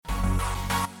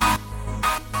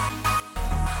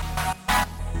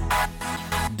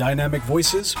Dynamic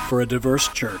voices for a diverse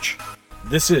church.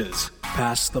 This is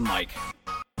Pass the Mic.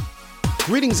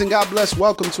 Greetings and God bless.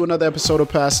 Welcome to another episode of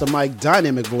Pass the Mic,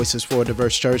 Dynamic Voices for a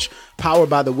Diverse Church,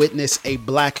 powered by The Witness, a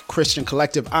Black Christian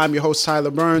collective. I'm your host, Tyler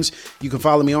Burns. You can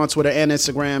follow me on Twitter and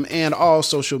Instagram and all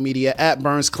social media at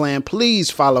Burns Clan.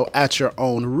 Please follow at your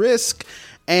own risk.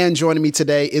 And joining me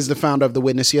today is the founder of The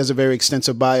Witness. He has a very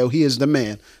extensive bio. He is the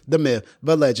man, the myth,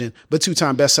 the legend, but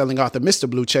two-time best-selling author, Mr.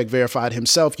 Blue Check Verified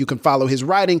himself. You can follow his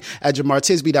writing at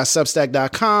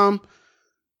jamartisby.substack.com.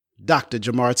 Dr.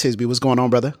 Jamar Tisby, what's going on,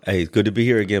 brother? Hey, it's good to be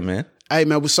here again, man. Hey,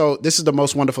 man, so this is the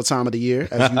most wonderful time of the year,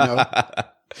 as you know.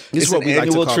 It's an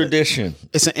annual tradition.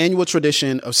 It's an annual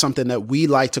tradition of something that we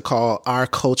like to call our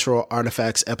Cultural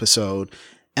Artifacts episode,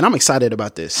 and I'm excited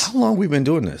about this. How long have we been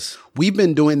doing this? We've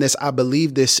been doing this, I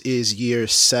believe this is year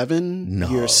 7,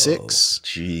 year 6.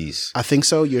 Jeez. I think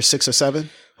so, year 6 or 7.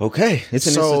 Okay, it's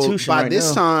an institution by right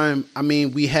this now. time, I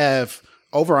mean, we have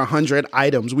over 100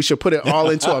 items. We should put it all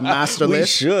into a master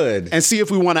list. We should. And see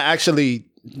if we want to actually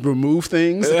remove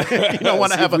things. You know,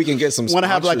 want to have we can get some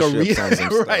sponsorships on some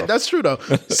stuff. Right, that's true though.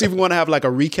 See if we want to have like a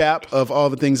recap of all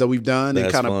the things that we've done and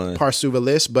kind of parse through the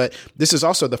list. But this is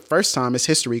also the first time, it's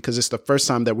history because it's the first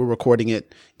time that we're recording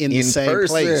it in the same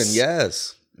person, place.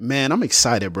 Yes. Man, I'm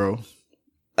excited, bro.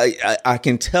 I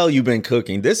can tell you've been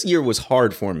cooking. This year was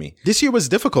hard for me. This year was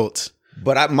difficult.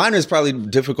 But mine is probably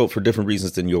difficult for different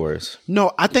reasons than yours.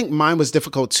 No, I think mine was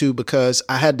difficult too because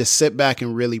I had to sit back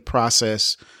and really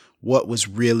process what was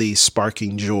really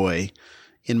sparking joy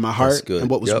in my heart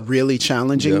and what was really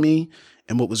challenging me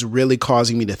and what was really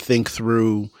causing me to think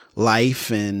through life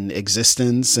and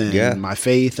existence and my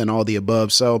faith and all the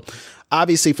above. So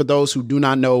obviously, for those who do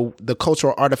not know the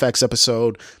Cultural Artifacts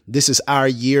episode, this is our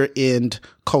year-end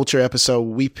culture episode.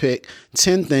 We pick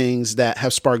 10 things that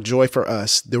have sparked joy for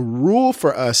us. The rule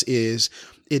for us is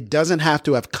it doesn't have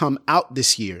to have come out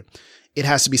this year. It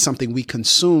has to be something we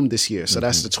consumed this year. So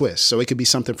that's the twist. So it could be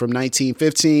something from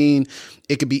 1915.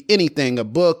 It could be anything, a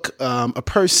book, a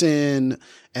person,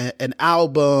 an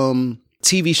album,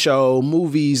 TV show,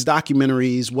 movies,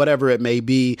 documentaries, whatever it may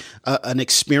be, an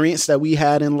experience that we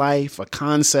had in life, a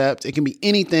concept. It can be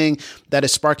anything that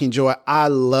is sparking joy. I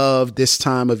love this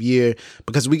time of year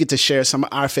because we get to share some of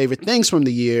our favorite things from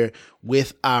the year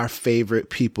with our favorite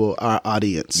people, our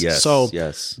audience. Yes. So,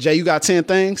 yes. Jay, you got 10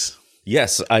 things?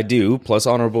 Yes, I do. Plus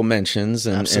honorable mentions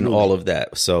and all of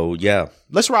that. So, yeah.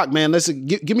 Let's rock, man. Let's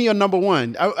give me your number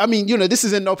one. I mean, you know, this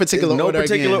is in no particular order. No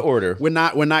particular order. We're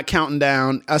not counting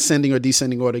down ascending or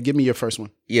descending order. Give me your first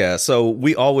one. Yeah. So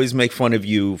we always make fun of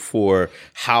you for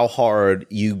how hard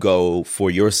you go for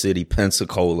your city,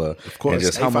 Pensacola. Of course. And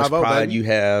just how much pride you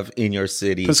have in your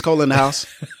city. Pensacola in the house.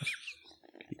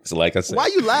 So like I said. Why are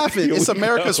you laughing? It's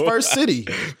America's first city.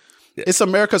 It's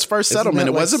America's first settlement.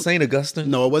 It wasn't St.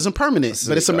 Augustine. No, it wasn't permanent,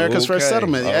 but it's America's first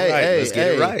settlement. All right, let's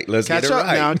get it right. Let's catch get it up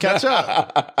right. now. Catch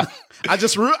up. I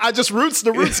just roots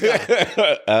the roots guy.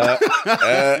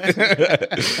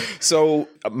 So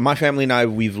my family and I,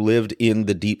 we've lived in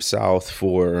the Deep South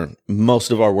for most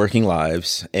of our working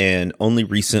lives, and only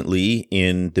recently,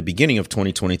 in the beginning of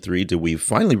 2023, did we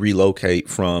finally relocate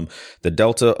from the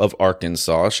Delta of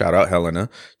Arkansas, shout out Helena,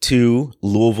 to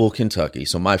Louisville, Kentucky.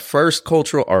 So my first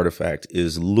cultural artifact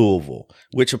is Louisville,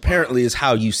 which apparently is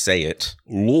how you say it.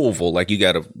 Louisville, like you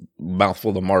got a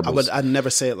mouthful of marbles. I'd never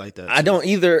say it like that. I don't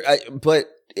either, but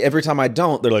every time I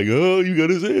don't, they're like, oh, you got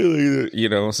to say it like that. You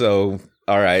know, so,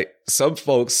 all right. Some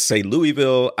folks say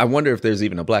Louisville. I wonder if there's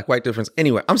even a black-white difference.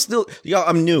 Anyway, I'm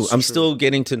new. I'm still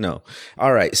getting to know.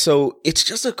 All right. So it's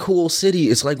just a cool city.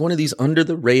 It's like one of these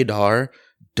under-the-radar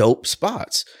dope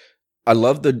spots. I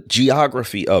love the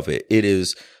geography of it. It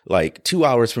is like 2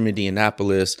 hours from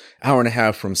Indianapolis, hour and a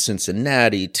half from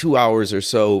Cincinnati, 2 hours or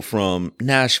so from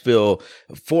Nashville,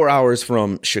 4 hours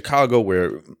from Chicago,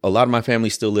 where a lot of my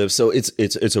family still lives. So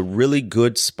it's a really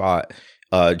good spot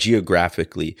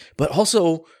geographically, but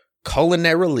also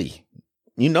culinarily.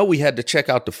 You know, we had to check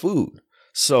out the food.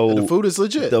 So the food is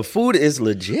legit. The food is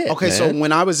legit. Okay, man. so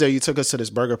when I was there, you took us to this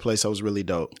burger place that was really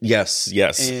dope. Yes.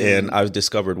 And I've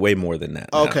discovered way more than that.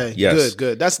 Okay, now. Yes.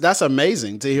 Good. That's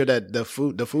amazing to hear that the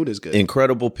food is good.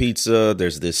 Incredible pizza.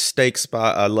 There's this steak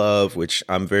spot I love, which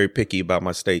I'm very picky about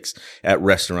my steaks at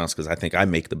restaurants because I think I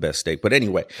make the best steak. But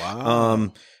anyway,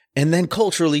 wow. And then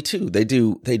culturally too, they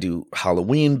do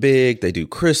Halloween big, they do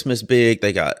Christmas big,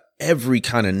 they got every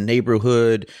kind of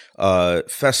neighborhood,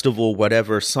 festival,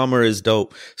 whatever. Summer is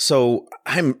dope. So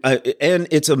and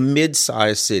it's a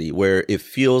mid-sized city where it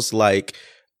feels like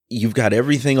you've got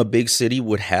everything a big city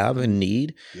would have and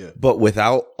need, but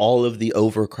without all of the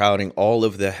overcrowding, all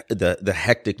of the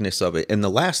hecticness of it. And the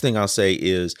last thing I'll say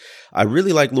is I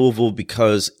really like Louisville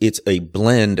because it's a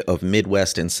blend of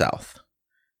Midwest and South.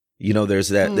 You know, there's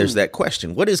that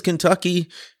question. What is Kentucky?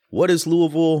 What is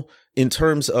Louisville in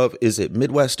terms of, is it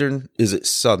Midwestern? Is it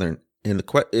Southern? And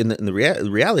the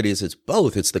reality is it's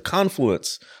both. It's the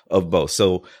confluence of both.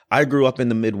 So I grew up in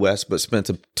the Midwest, but spent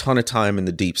a ton of time in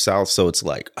the Deep South. So it's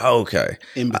like, okay.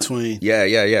 In between.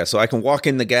 Yeah. So I can walk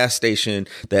in the gas station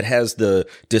that has the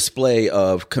display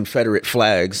of Confederate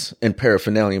flags and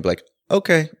paraphernalia and be like,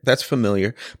 okay, that's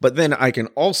familiar. But then I can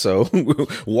also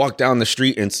walk down the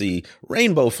street and see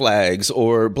rainbow flags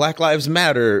or Black Lives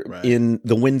Matter in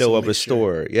the window of a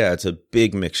store. Yeah, it's a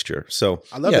big mixture. So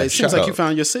I love that. It seems like you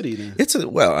found your city then.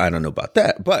 Well, I don't know about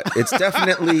that, but it's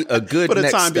definitely a good for the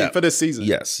next time step. being, for this season.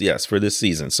 Yes, for this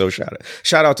season. So shout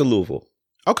out to Louisville.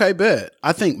 Okay, bet.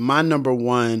 I think my number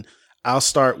one, I'll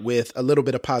start with a little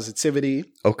bit of positivity.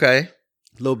 Okay.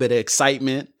 A little bit of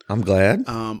excitement. I'm glad.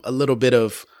 A little bit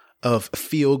of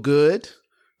feel good,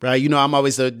 right? You know, I'm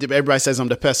always everybody says I'm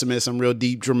the pessimist. I'm real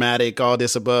deep, dramatic, all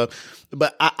this above.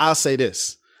 But I'll say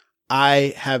this.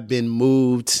 I have been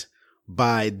moved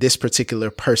by this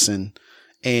particular person.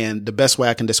 And the best way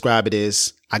I can describe it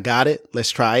is I got it.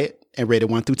 Let's try it and rate it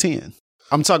 1 through 10.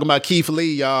 I'm talking about Keith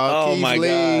Lee, y'all. Oh, Keith my Lee.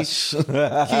 gosh.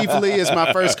 Keith Lee is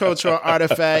my first cultural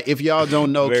artifact. If y'all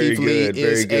don't know, Keith Lee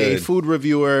is a food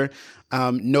reviewer.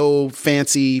 No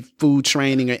fancy food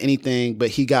training or anything, but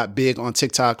he got big on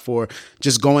TikTok for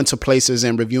just going to places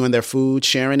and reviewing their food,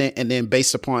 sharing it. And then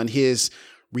based upon his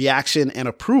reaction and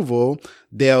approval,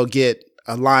 they'll get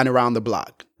a line around the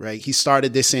block, right? He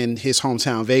started this in his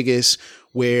hometown, Vegas,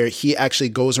 where he actually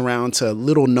goes around to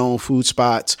little known food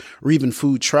spots or even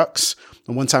food trucks.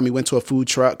 And one time he went to a food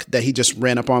truck that he just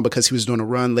ran up on because he was doing a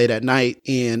run late at night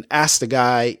and asked the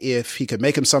guy if he could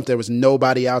make him something. There was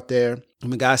nobody out there.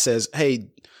 And the guy says, hey,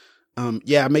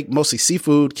 I make mostly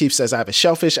seafood. Keith says, I have a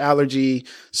shellfish allergy.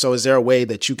 So is there a way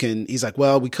that you can, he's like,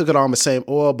 well, we cook it all in the same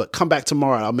oil, but come back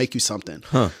tomorrow. I'll make you something.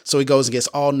 So he goes and gets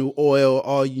all new oil,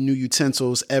 all new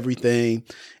utensils, everything.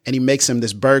 And he makes him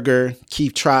this burger.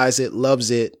 Keith tries it,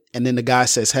 loves it. And then the guy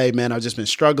says, hey, man, I've just been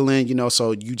struggling, you know,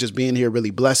 so you just being here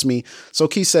really blessed me. So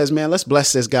Keith says, man, let's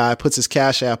bless this guy, puts his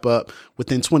Cash App up.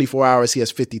 Within 24 hours, he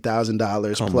has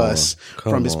 $50,000 plus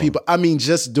from his people. I mean,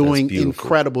 just doing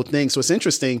incredible things. So it's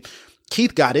interesting.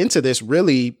 Keith got into this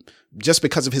really just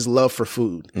because of his love for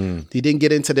food. He didn't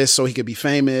get into this so he could be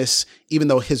famous, even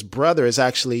though his brother is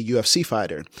actually a UFC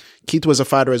fighter. Keith was a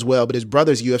fighter as well, but his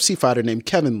brother's a UFC fighter named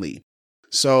Kevin Lee.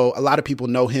 So a lot of people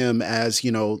know him as,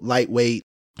 you know, lightweight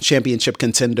championship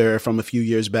contender from a few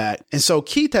years back. And so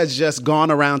Keith has just gone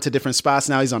around to different spots.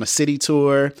 Now he's on a city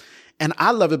tour. And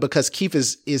I love it because Keith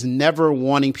is never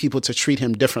wanting people to treat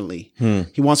him differently.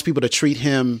 He wants people to treat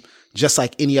him just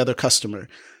like any other customer.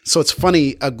 So it's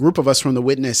funny, a group of us from The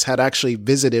Witness had actually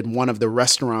visited one of the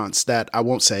restaurants that I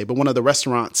won't say, but one of the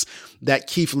restaurants that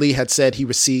Keith Lee had said he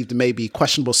received maybe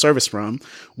questionable service from.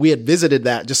 We had visited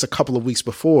that just a couple of weeks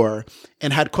before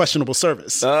and had questionable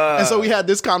service. And so we had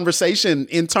this conversation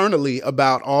internally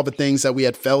about all the things that we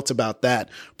had felt about that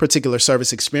particular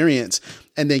service experience.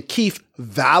 And then Keith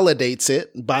validates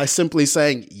it by simply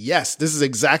saying, yes, this is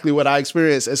exactly what I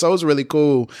experienced. And so it was really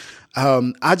cool.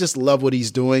 I just love what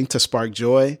he's doing to spark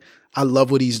joy. I love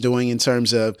what he's doing in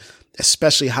terms of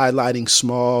especially highlighting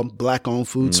small Black-owned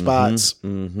food spots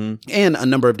and a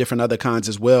number of different other kinds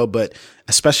as well. But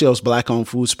especially those Black-owned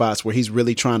food spots where he's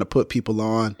really trying to put people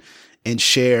on and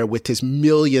share with his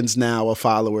millions now of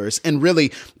followers. And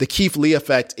really, the Keith Lee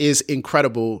effect is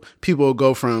incredible. People will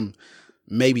go from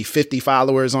maybe 50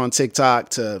 followers on TikTok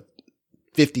to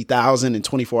 50,000 in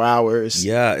 24 hours.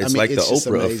 Yeah, it's like the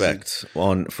Oprah effect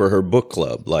for her book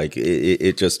club. Like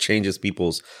it just changes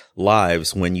people's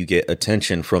lives when you get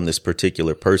attention from this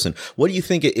particular person. What do you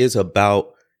think it is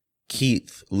about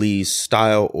Keith Lee's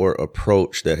style or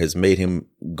approach that has made him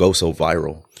go so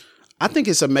viral? I think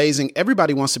it's amazing.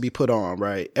 Everybody wants to be put on,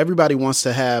 right? Everybody wants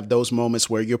to have those moments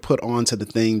where you're put on to the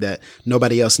thing that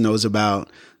nobody else knows about,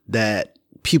 that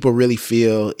people really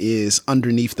feel is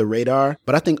underneath the radar.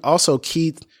 But I think also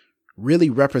Keith really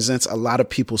represents a lot of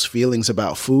people's feelings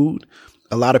about food,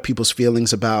 a lot of people's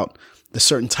feelings about the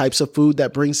certain types of food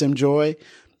that brings them joy.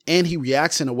 And he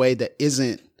reacts in a way that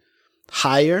isn't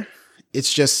higher.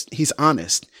 It's just, he's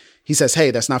honest. He says,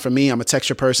 hey, that's not for me. I'm a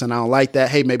texture person. I don't like that.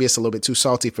 Hey, maybe it's a little bit too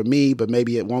salty for me, but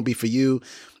maybe it won't be for you.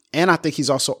 And I think he's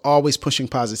also always pushing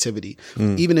positivity.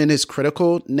 Even in his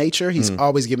critical nature, he's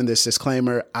always given this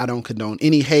disclaimer. I don't condone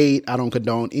any hate. I don't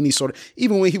condone any sort of,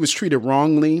 even when he was treated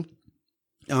wrongly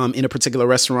in a particular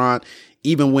restaurant,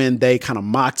 even when they kind of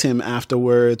mocked him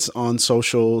afterwards on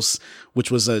socials, which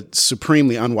was a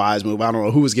supremely unwise move. I don't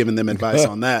know who was giving them advice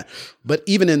on that. But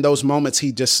even in those moments,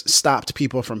 he just stopped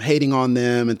people from hating on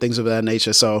them and things of that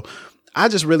nature. So I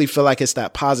just really feel like it's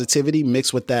that positivity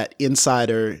mixed with that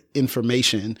insider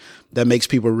information that makes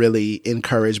people really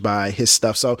encouraged by his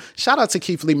stuff. So shout out to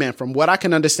Keith Lee, man. From what I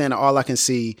can understand, all I can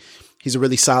see, he's a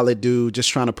really solid dude, just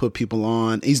trying to put people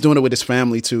on. He's doing it with his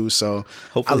family too. So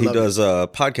hopefully he does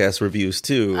podcast reviews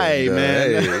too. Hey,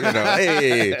 man.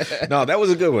 No, that was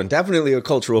a good one. Definitely a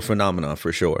cultural phenomenon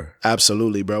for sure.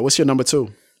 Absolutely, bro. What's your number 2?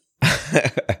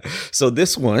 So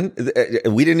this one,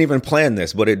 we didn't even plan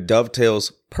this, but it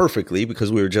dovetails perfectly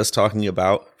because we were just talking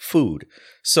about food.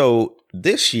 So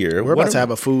this year, we're about to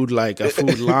have a food line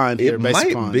here. It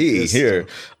might be here.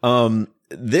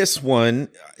 This one,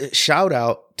 shout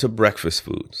out to breakfast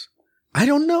foods. I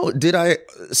don't know. Did I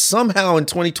somehow in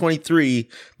 2023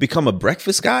 become a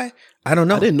breakfast guy? I don't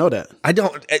know. I didn't know that. I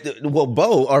don't. Well,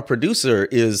 Bo, our producer,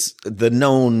 is the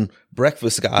known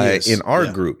breakfast guy in our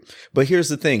group. But here's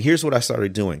the thing. Here's what I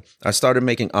started doing. I started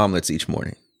making omelets each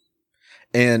morning.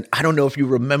 And I don't know if you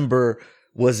remember,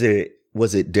 was it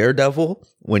Daredevil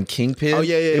when Kingpin? Oh,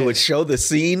 yeah. It would show the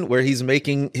scene where he's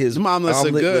making his omelets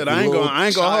look good. I ain't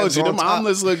gonna hold you. Them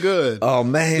omelets look good. Oh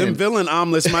man, them villain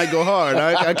omelets might go hard.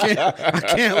 I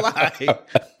can't lie.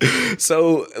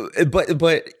 So,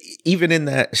 but even in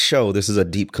that show, this is a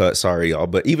deep cut. Sorry, y'all.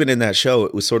 But even in that show,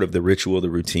 it was sort of the ritual,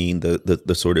 the routine,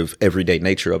 the sort of everyday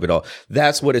nature of it all.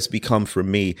 That's what it's become for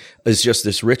me. Is just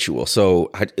this ritual.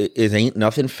 So it ain't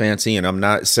nothing fancy, and I'm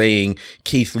not saying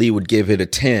Keith Lee would give it a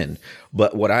 10.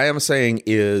 But what I am saying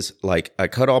is, like, I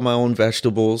cut all my own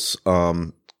vegetables,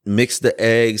 mix the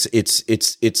eggs.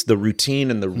 It's the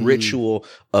routine and the ritual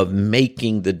of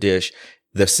making the dish.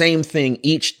 The same thing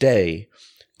each day,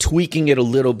 tweaking it a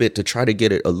little bit to try to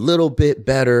get it a little bit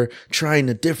better, trying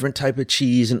a different type of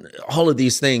cheese and all of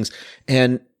these things.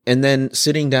 And then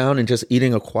sitting down and just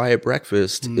eating a quiet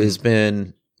breakfast has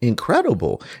been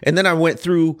incredible. And then I went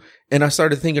through and I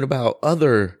started thinking about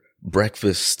other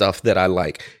breakfast stuff that I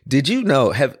like. Did you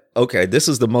know, this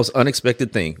is the most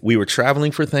unexpected thing. We were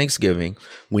traveling for Thanksgiving.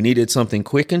 We needed something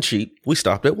quick and cheap. We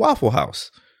stopped at Waffle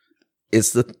House.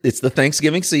 It's the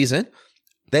Thanksgiving season.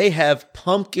 They have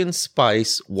pumpkin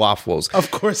spice waffles.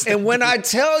 Of course. And when I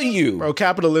tell you, bro,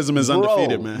 capitalism is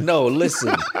undefeated, man. No,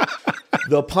 listen.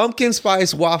 The pumpkin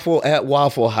spice waffle at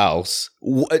Waffle House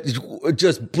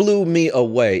just blew me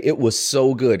away. It was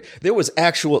so good. There was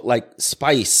actual like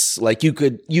spice, like you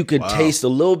could taste a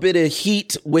little bit of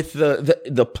heat with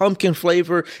the pumpkin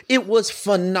flavor. It was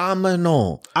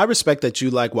phenomenal. I respect that you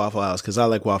like Waffle House because I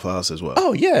like Waffle House as well.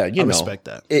 Oh yeah, I respect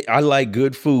that. I like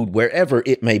good food wherever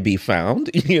it may be found.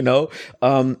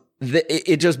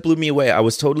 It just blew me away. I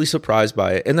was totally surprised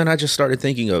by it. And then I just started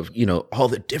thinking of, all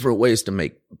the different ways to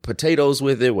make potatoes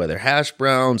with it, whether hash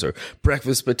browns or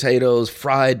breakfast potatoes,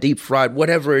 fried, deep fried,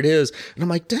 whatever it is. And I'm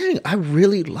like, dang, I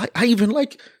even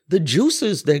like the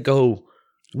juices that go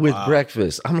with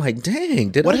breakfast. I'm like,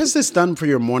 dang. What has this done for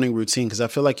your morning routine? Because I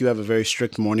feel like you have a very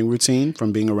strict morning routine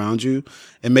from being around you.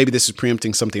 And maybe this is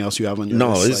preempting something else you have on your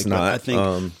list. No, it's not. I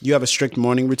think you have a strict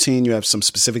morning routine. You have some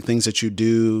specific things that you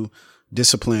do,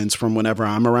 disciplines from whenever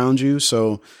I'm around you.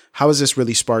 So how has this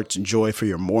really sparked joy for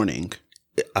your morning?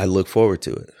 I look forward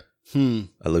to it.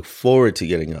 I look forward to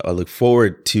getting up. I look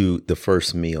forward to the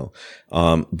first meal.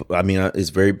 It's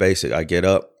very basic. I get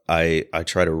up. I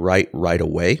try to write right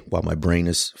away while my brain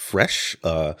is fresh,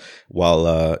 while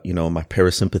my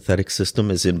parasympathetic system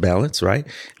is in balance, right?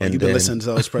 And you've been listening to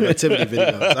those productivity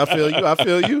videos. I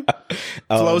feel you.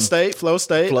 Flow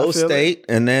state.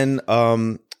 And then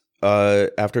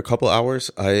after a couple hours,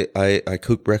 I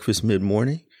cook breakfast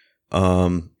mid-morning,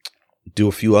 do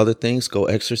a few other things, go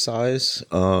exercise,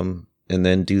 and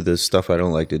then do the stuff I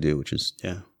don't like to do, which is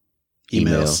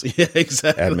emails. Yeah,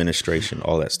 exactly. Administration,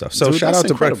 all that stuff. So shout out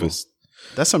to breakfast.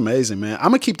 That's amazing, man. I'm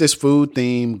going to keep this food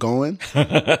theme going.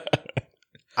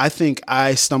 I think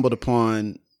I stumbled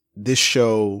upon this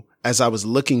show as I was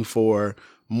looking for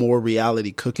more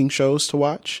reality cooking shows to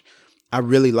watch. I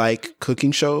really like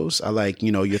cooking shows. I like,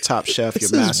 your Top Chef,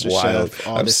 your Master Chef.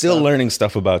 I'm still learning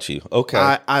stuff about you. Okay.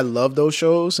 I love those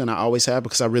shows, and I always have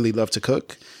because I really love to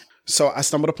cook. So I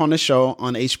stumbled upon this show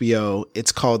on HBO.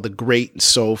 It's called The Great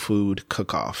Soul Food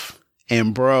Cook-Off.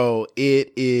 And bro,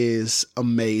 it is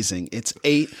amazing. It's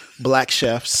 8 black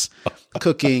chefs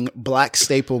cooking black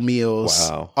staple meals,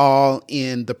 all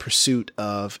in the pursuit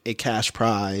of a cash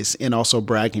prize and also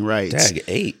bragging rights. Dag,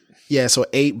 8. Yeah, so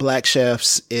 8 black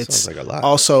chefs. It's like a lot.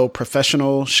 Also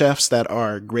professional chefs that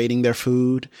are grading their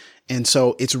food. And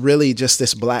so it's really just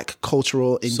this Black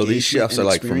cultural engagement. So these chefs are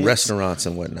like from experience. restaurants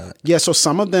and whatnot. Yeah, so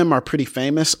some of them are pretty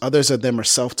famous. Others of them are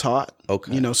self-taught.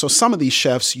 Okay. You know, so some of these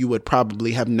chefs you would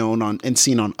probably have known on and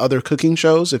seen on other cooking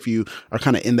shows if you are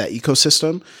kind of in that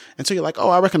ecosystem. And so you're like, oh,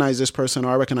 I recognize this person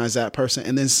or I recognize that person.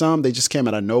 And then some, they just came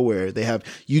out of nowhere. They have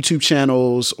YouTube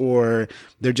channels or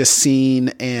they're just seen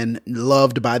and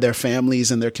loved by their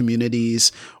families and their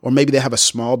communities. Or maybe they have a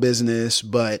small business,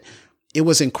 but it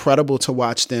was incredible to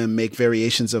watch them make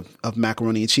variations of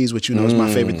macaroni and cheese, which you know is my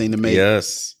favorite thing to make.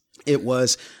 Yes. It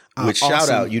was which awesome. shout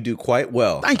out, you do quite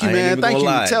well. Thank you, man. Thank you.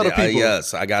 Tell the people.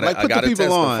 Yes, I got to put the people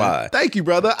testify. on. Thank you,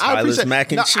 brother. I Tyler's appreciate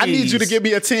mac and cheese. I need you to give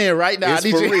me a 10 right now. It's I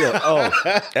need for you. real.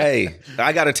 Oh, hey,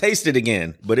 I got to taste it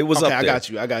again, but it was Okay, up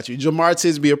there. I got you. Jamar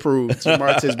Tisby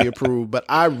approved. But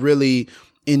I really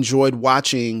enjoyed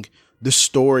watching the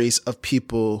stories of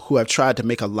people who have tried to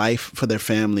make a life for their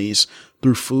families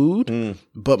through food,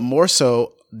 but more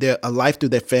so a life through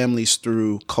their families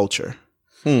through culture.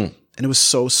 And it was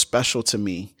so special to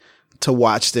me to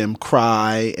watch them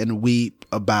cry and weep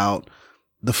about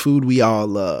the food we all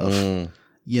love.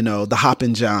 You know, the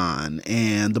Hoppin' John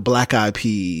and the Black Eyed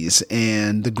Peas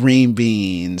and the green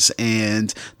beans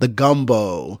and the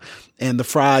gumbo and the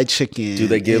fried chicken. Do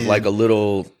they give like a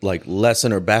little like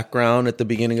lesson or background at the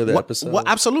beginning of the episode? Well,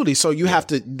 absolutely. So you have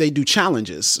to, they do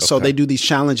challenges. Okay. So they do these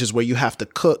challenges where you have to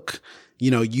cook,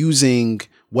 you know, using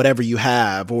whatever you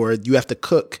have, or you have to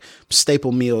cook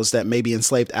staple meals that maybe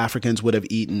enslaved Africans would have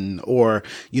eaten, or,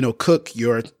 you know, cook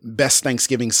your best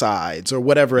Thanksgiving sides or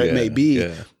whatever it may be.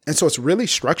 Yeah. And so it's really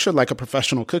structured like a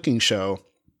professional cooking show,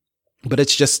 but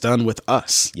it's just done with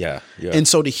us. Yeah. And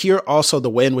so to hear also the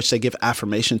way in which they give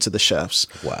affirmation to the chefs.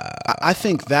 Wow. I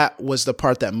think that was the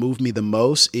part that moved me the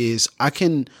most is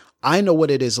I know what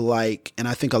it is like, and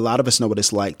I think a lot of us know what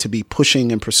it's like to be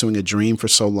pushing and pursuing a dream for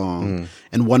so long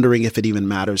and wondering if it even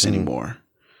matters anymore.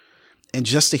 And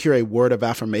just to hear a word of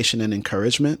affirmation and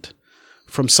encouragement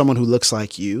from someone who looks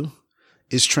like you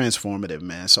is transformative,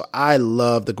 man. So I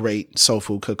love the Great Soul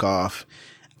Food Cook-Off.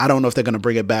 I don't know if they're going to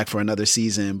bring it back for another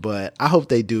season, but I hope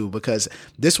they do, because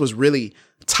this was really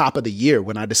top of the year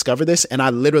when I discovered this. And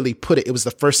I literally it was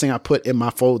the first thing I put in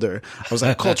my folder. I was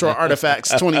like, Cultural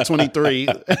Artifacts 2023,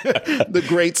 the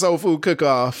Great Soul Food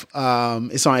Cook-Off.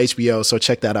 It's on HBO, so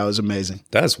check that out. It's amazing.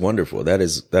 That's wonderful. That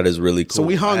is really cool. So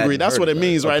we hungry. That's what it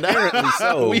means right now. Apparently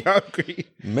so. We hungry.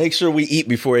 Make sure we eat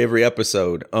before every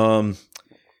episode.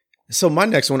 So my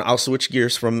next one, I'll switch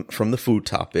gears from the food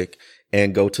topic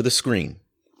and go to the screen.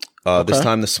 This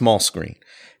time the small screen.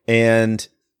 And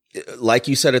like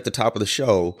you said at the top of the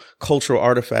show, Cultural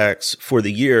Artifacts for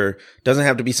the year doesn't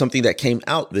have to be something that came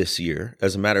out this year.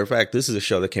 As a matter of fact, this is a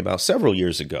show that came out several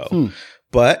years ago,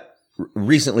 but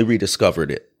recently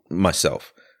rediscovered it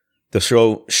myself. The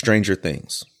show Stranger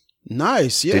Things.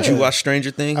 Nice. Yeah. Did you watch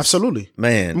Stranger Things? Absolutely.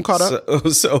 Man. I'm caught up.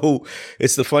 So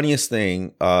it's the funniest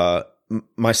thing.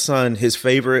 My son, his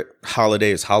favorite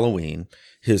holiday is Halloween.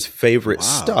 His favorite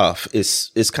stuff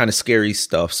is kind of scary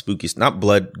stuff, spooky, not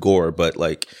blood, gore, but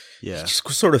like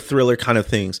sort of thriller kind of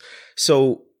things.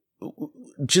 So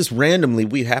just randomly,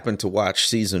 we happened to watch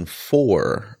season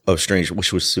 4 of Stranger,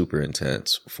 which was super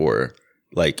intense for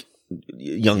like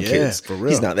young kids. For real.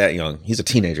 He's not that young. He's a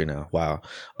teenager now. Wow.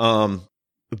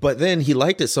 But then he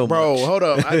liked it so much. Bro, hold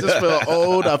up. I just feel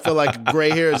old. I feel like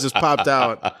gray hair has just popped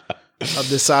out of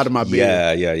the side of my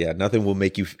beard. Yeah. Nothing will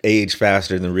make you age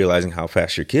faster than realizing how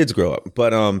fast your kids grow up.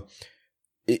 But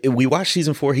we watched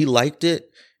season 4. He liked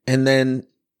it, and then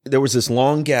there was this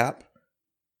long gap,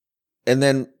 and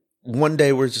then one day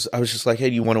I was just like, "Hey,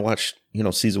 do you want to watch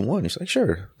season 1?" He's like,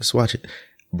 "Sure, let's watch it."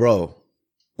 Bro,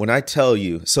 when I tell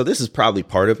you, so this is probably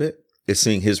part of it, is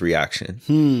seeing his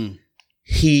reaction.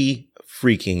 He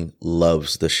freaking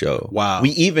loves the show. Wow.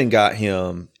 We even got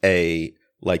him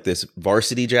this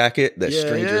varsity jacket that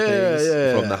Stranger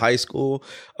Things from the high school.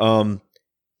 And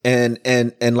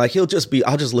like I'll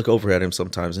just look over at him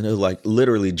sometimes and he'll like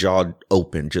literally jaw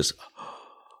open, just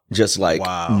like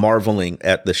marveling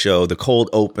at the show, the cold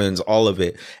opens, all of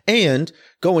it. And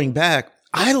going back,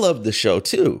 I loved the show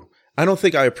too. I don't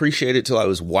think I appreciated till I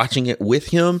was watching it with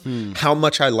him, how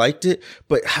much I liked it,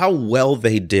 but how well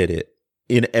they did it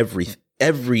in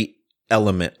every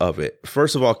element of it.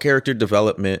 First of all, character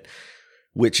development,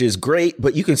 which is great,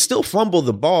 but you can still fumble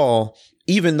the ball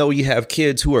even though you have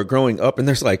kids who are growing up and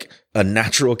there's like a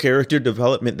natural character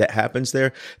development that happens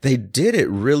there, they did it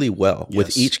really well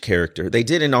with each character. They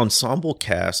did an ensemble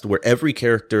cast where every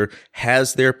character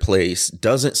has their place,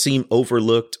 doesn't seem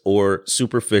overlooked or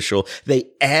superficial. They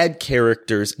add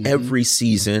characters every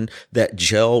season that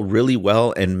gel really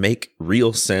well and make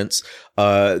real sense.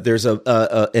 There's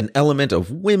an element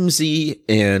of whimsy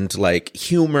and like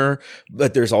humor,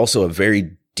 but there's also a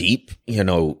very deep,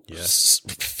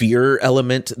 fear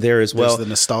element there as well. There's the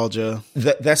nostalgia.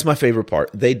 That's my favorite part.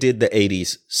 They did the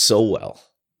 80s so well.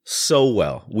 So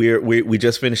well. We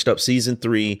just finished up season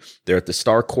 3. They're at the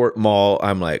Starcourt Mall.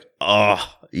 I'm like, oh,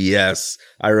 yes.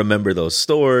 I remember those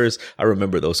stores. I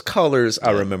remember those colors.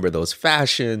 I remember those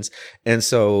fashions. And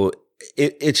so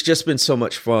it's just been so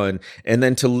much fun. And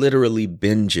then to literally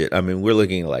binge it. I mean, we're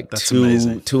looking at like That's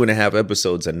 2.5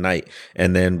 episodes a night.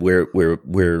 And then we're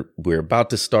about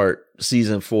to start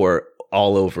season 4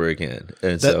 all over again.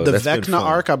 And so the Vecna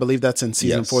arc, I believe that's in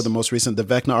season 4, the most recent. The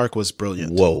Vecna arc was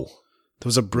brilliant. Whoa. It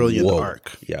was a brilliant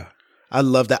arc. Yeah. I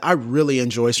love that. I really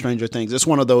enjoy Stranger Things. It's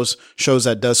one of those shows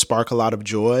that does spark a lot of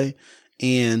joy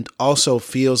and also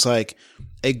feels like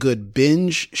a good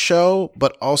binge show,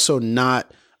 but also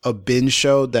not a binge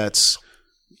show that's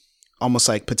almost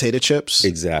like potato chips.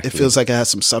 Exactly. It feels like it has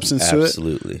some substance to it.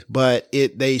 Absolutely. But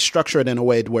they structure it in a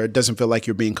way where it doesn't feel like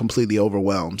you're being completely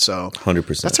overwhelmed. So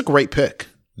 100%. That's a great pick.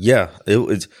 Yeah.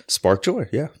 It sparked joy.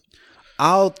 Yeah.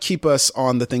 I'll keep us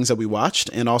on the things that we watched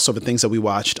and also the things that we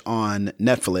watched on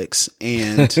Netflix.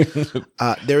 And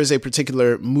there is a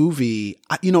particular movie,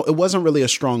 it wasn't really a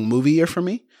strong movie year for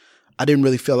me. I didn't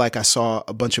really feel like I saw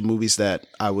a bunch of movies that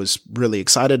I was really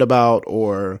excited about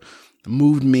or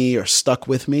moved me or stuck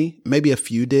with me. Maybe a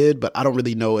few did, but I don't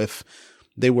really know if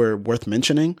they were worth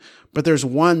mentioning. But there's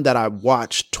one that I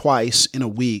watched twice in a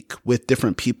week with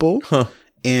different people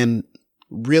and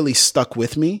really stuck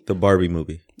with me. The Barbie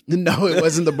movie. No, it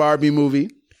wasn't the Barbie movie.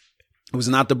 It was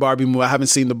not the Barbie movie. I haven't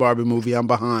seen the Barbie movie. I'm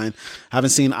behind. I haven't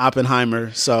seen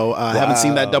Oppenheimer, so I haven't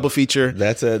seen that double feator.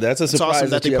 That's a surprise. It's awesome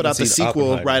that they put out the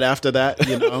sequel right after that.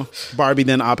 Barbie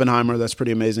then Oppenheimer. That's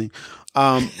pretty amazing.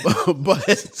 But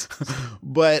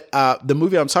the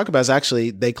movie I'm talking about is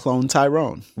actually They Cloned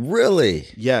Tyrone. Really?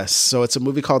 Yes. So it's a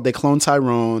movie called They Cloned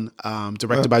Tyrone,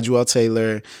 directed by Joel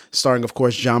Taylor, starring, of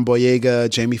course, John Boyega,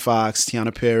 Jamie Foxx,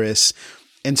 Teyonah Parris,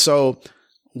 and so.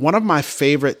 One of my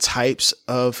favorite types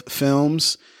of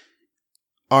films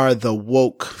are the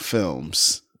woke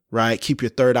films, right? Keep your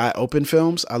third eye open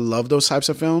films. I love those types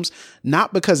of films,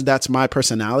 not because that's my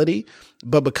personality,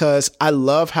 but because I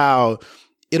love how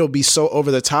it'll be so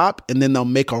over the top and then they'll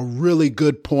make a really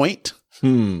good point.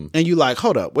 And you like,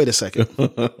 hold up, wait a second.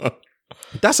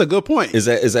 That's a good point. Is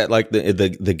that like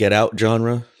the Get Out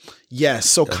genre? Yes.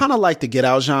 So kind of like the Get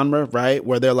Out genre, right?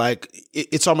 Where they're like,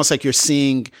 it's almost like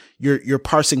you're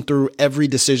parsing through every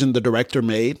decision the director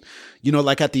made,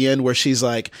 like at the end where she's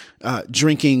like,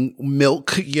 drinking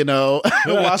milk,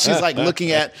 while she's like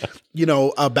looking at,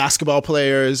 basketball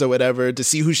players or whatever to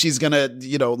see who she's going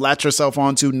to, latch herself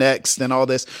onto next and all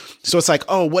this. So it's like,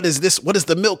 oh, what is this? What does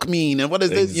the milk mean? And what is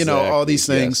this? All these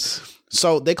things. Yes.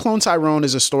 So They Cloned Tyrone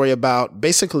is a story about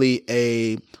basically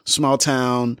a small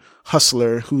town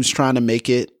hustler who's trying to make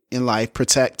it in life,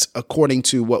 protect, according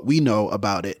to what we know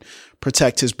about it,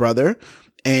 protect his brother.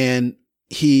 And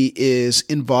he is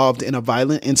involved in a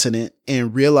violent incident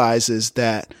and realizes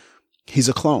that he's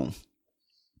a clone.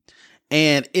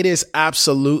 And it is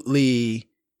absolutely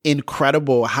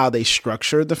incredible how they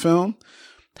structured the film,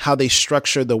 how they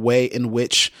structure the way in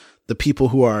which the people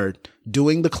who are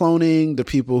doing the cloning, the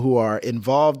people who are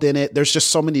involved in it. There's just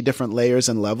so many different layers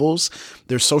and levels.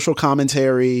 There's social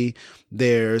commentary.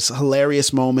 There's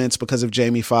hilarious moments because of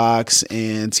Jamie Foxx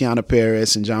and Teyonah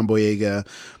Parris and John Boyega.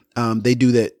 They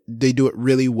do it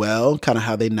really well, kind of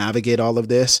how they navigate all of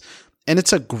this. And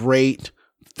it's a great,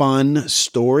 fun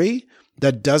story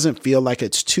that doesn't feel like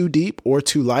it's too deep or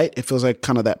too light. It feels like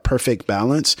kind of that perfect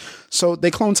balance. So They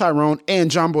Cloned Tyrone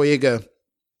and John Boyega.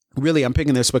 Really, I'm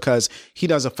picking this because he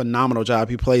does a phenomenal job.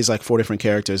 He plays like 4 different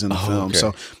characters in the film. Okay.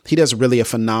 So he does really a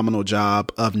phenomenal job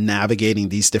of navigating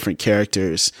these different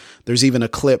characters. There's even a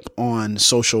clip on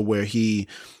social where he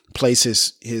plays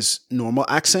his normal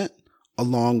accent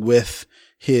along with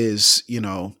his,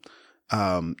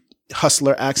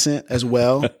 hustler accent as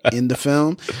well in the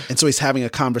film. And so he's having a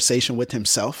conversation with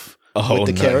himself, with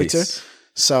the character.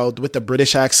 So with the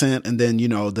British accent and then,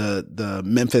 the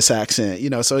Memphis accent,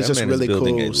 so it's just really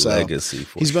cool. So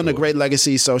he's building a great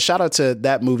legacy. So shout out to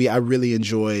that movie. I really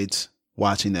enjoyed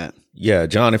watching that. Yeah,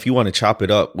 John, if you want to chop it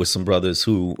up with some brothers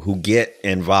who get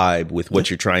and vibe with what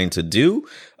you're trying to do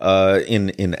in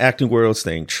the acting world,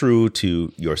 staying true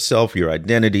to yourself, your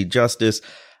identity, Justice,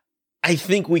 I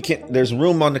think we can. There's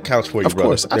room on the couch for you, of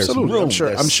course, brother. absolutely. Room,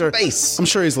 I'm sure. Space. I'm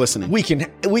sure he's listening. We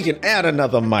can add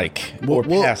another mic or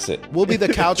pass it. We'll be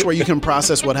the couch where you can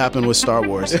process what happened with Star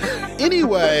Wars.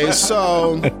 Anyway,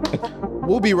 so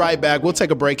we'll be right back. We'll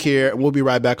take a break here, and we'll be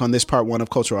right back on this part 1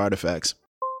 of Cultural Artifacts.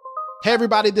 Hey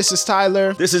everybody, this is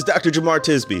Tyler. This is Dr. Jamar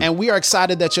Tisby. And we are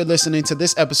excited that you're listening to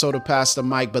this episode of Pass the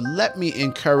Mic, but let me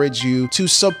encourage you to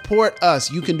support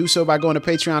us. You can do so by going to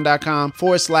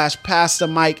patreon.com/Pass the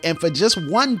Mic. And for just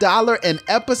 $1 an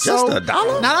episode. Just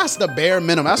 $1? Now that's the bare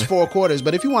minimum. That's 4 quarters.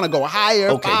 But if you want to go higher,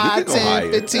 okay, 5, 10,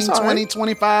 higher. 15, 20,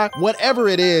 25, whatever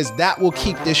it is, that will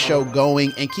keep this show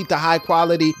going and keep the high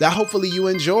quality that hopefully you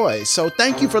enjoy. So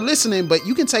thank you for listening, but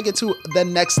you can take it to the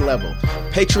next level.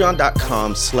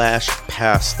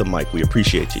 Patreon.com/Pass the Mic. We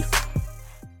appreciate you.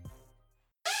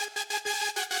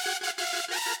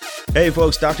 Hey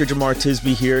folks, Dr. Jamar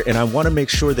Tisby here, and I want to make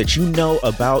sure that you know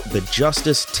about the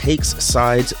Justice Takes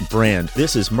Sides brand.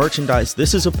 This is merchandise,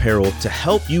 this is apparel to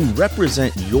help you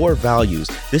represent your values.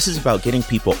 This is about getting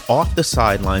people off the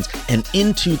sidelines and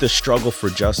into the struggle for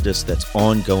justice that's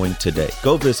ongoing today.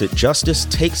 Go visit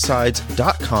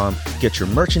justicetakesides.com, get your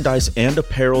merchandise and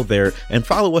apparel there, and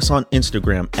follow us on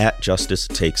Instagram at Justice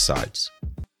Takes Sides.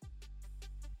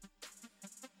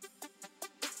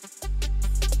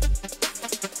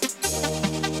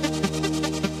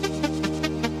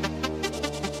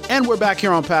 And we're back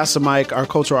here on Pass the Mic, our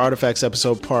Cultural Artifacts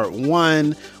episode part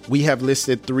 1. We have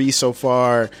listed 3 so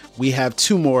far. We have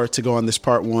 2 more to go on this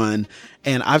part 1.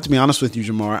 And I have to be honest with you,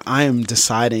 Jamar, I am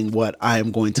deciding what I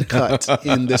am going to cut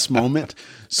in this moment.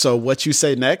 So what you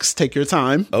say next, take your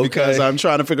time. Okay. Because I'm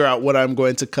trying to figure out what I'm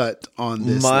going to cut on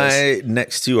this My list.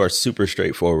 next 2 are super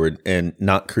straightforward and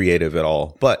not creative at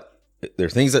all. But there are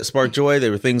things that spark joy. There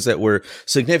were things that were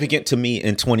significant to me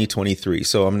in 2023.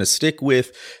 So I'm going to stick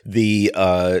with the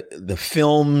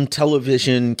film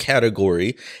television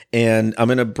category, and I'm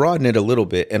going to broaden it a little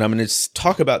bit, and I'm going to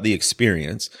talk about the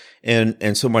experience.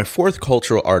 And so my 4th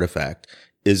cultural artifact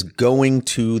is going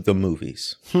to the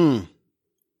movies.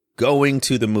 Going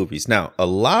to the movies. Now, a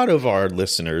lot of our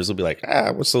listeners will be like,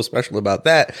 what's so special about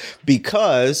that?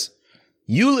 Because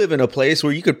you live in a place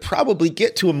where you could probably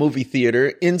get to a movie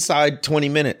theater inside 20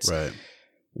 minutes. Right.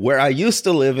 Where I used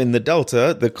to live in the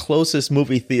Delta, the closest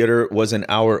movie theater was an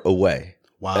hour away.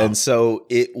 Wow. And so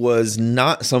it was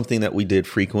not something that we did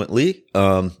frequently,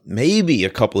 maybe a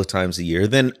couple of times a year.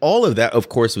 Then all of that, of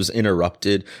course, was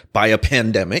interrupted by a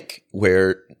pandemic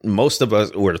where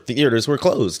theaters were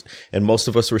closed and most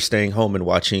of us were staying home and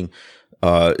watching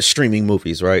streaming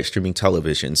movies, right? Streaming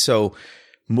television. So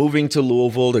moving to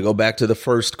Louisville to go back to the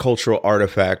first cultural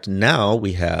artifact, now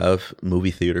we have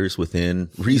movie theaters within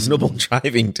reasonable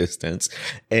driving distance.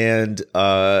 And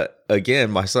again,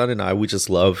 my son and I, we just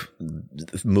love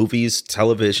movies,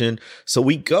 television. So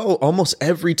we go almost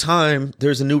every time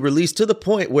there's a new release, to the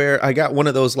point where I got one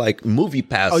of those like movie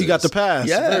passes. Oh, you got the pass.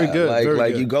 Yeah. Very good.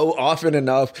 Very good. You go often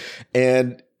enough,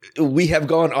 and we have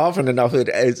gone often enough that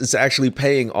it's actually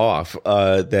paying off,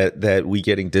 that we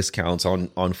getting discounts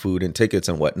on food and tickets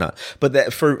and whatnot. But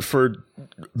that for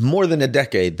more than a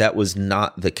decade, that was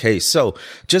not the case. So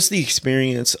just the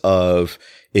experience of,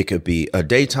 it could be a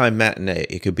daytime matinee,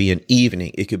 it could be an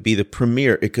evening, it could be the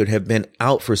premiere, it could have been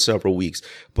out for several weeks.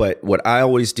 But what I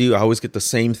always do, I always get the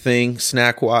same thing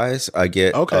snack wise. I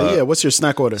get what's your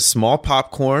snack order? Small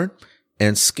popcorn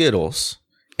and Skittles.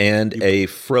 And a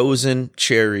frozen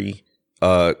cherry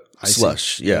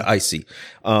slush. Yeah, icy.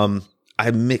 I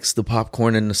mix the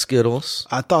popcorn and the Skittles.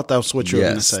 I thought that's what you were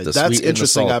going to say. That's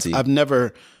interesting. I've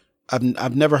never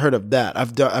heard of that.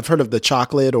 I've heard of the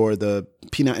chocolate or the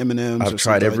peanut M&Ms. I've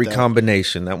tried every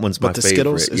combination. That one's my favorite.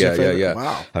 Skittles is your favorite? Yeah.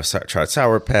 Wow. I've tried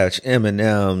Sour Patch,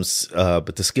 M&Ms,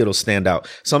 but the Skittles stand out.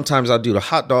 Sometimes I'll do the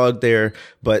hot dog there,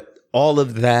 but all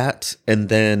of that, and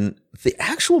then the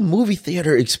actual movie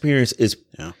theater experience is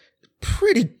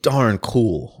pretty darn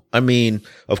cool. I mean,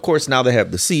 of course, now they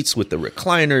have the seats with the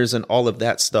recliners and all of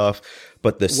that stuff,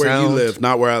 but the where sound... you live,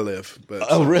 not where I live. But,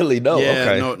 oh, really? No, yeah,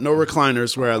 okay. No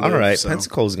recliners where I live. All right, so.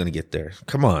 Pensacola's going to get there.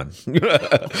 Come on.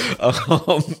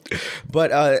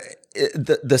 But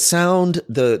the sound,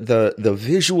 the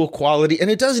visual quality,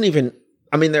 and it doesn't even...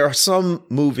 I mean, there are some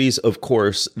movies, of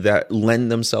course, that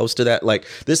lend themselves to that. Like,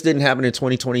 this didn't happen in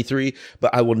 2023,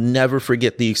 but I will never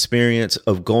forget the experience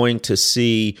of going to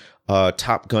see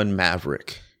Top Gun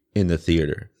Maverick in the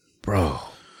theater. Bro.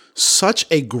 Such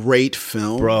a great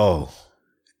film. Bro.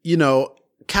 You know,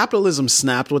 capitalism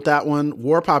snapped with that one.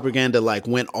 War Propaganda like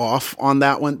went off on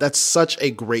that one. That's such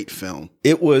a great film.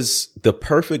 It was the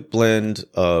perfect blend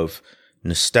of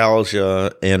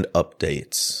nostalgia and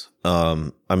updates.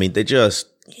 I mean, they just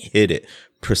hit it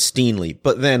pristinely.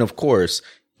 But then, of course,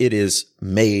 it is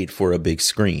made for a big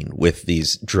screen with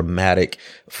these dramatic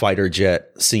fighter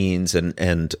jet scenes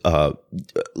and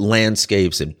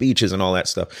landscapes and beaches and all that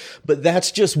stuff. But that's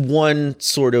just one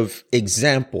sort of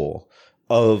example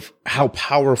of how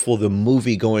powerful the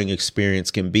movie-going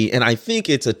experience can be. And I think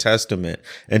it's a testament,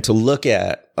 and to look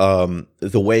at the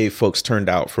way folks turned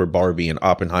out for Barbie and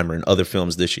Oppenheimer and other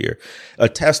films this year, a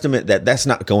testament that that's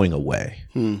not going away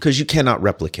because you cannot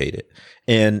replicate it.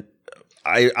 And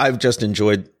I've just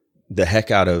enjoyed the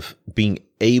heck out of being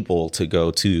able to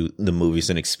go to the movies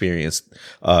and experience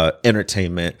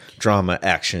entertainment, drama,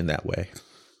 action that way.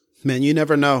 Man, you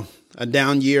never know. A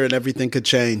down year and everything could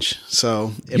change.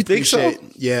 So you think so?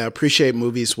 Yeah, appreciate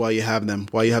movies while you have them,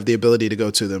 while you have the ability to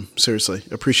go to them. Seriously,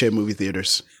 appreciate movie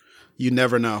theaters. You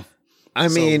never know. I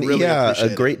mean, really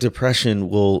a Great Depression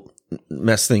will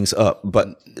mess things up, but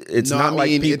it's not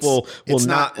like people will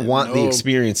not want the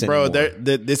experience anymore. Bro,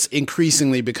 it's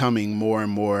increasingly becoming more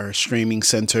and more streaming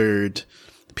centered.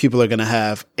 People are going to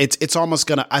have, it's almost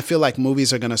going to, I feel like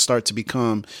movies are going to start to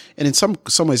become, and in some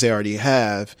ways they already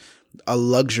have, a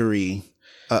luxury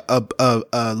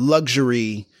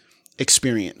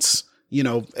experience. You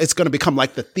know, it's going to become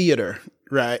like the theater,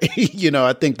 right? You know,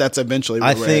 I think that's eventually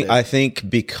what I think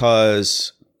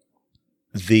because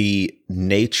the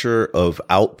nature of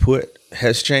output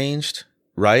has changed,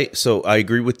 right? So I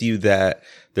agree with you that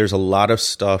there's a lot of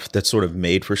stuff that's sort of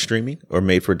made for streaming or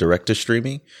made for direct to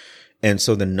streaming. And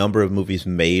so the number of movies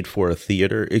made for a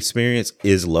theater experience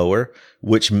is lower,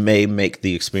 which may make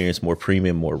the experience more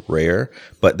premium, more rare.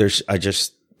 But there's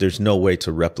no way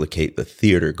to replicate the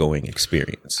theater going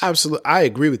experience. Absolutely. I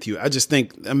agree with you. I just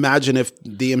think, imagine if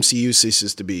the MCU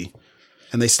ceases to be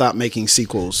and they stop making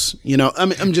sequels. You know,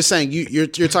 I'm just saying you're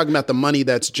talking about the money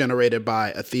that's generated by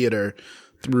a theater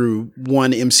through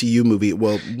one MCU movie.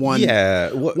 Well, one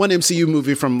MCU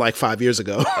movie from like 5 years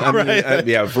ago. Right?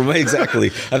 Exactly.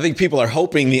 I think people are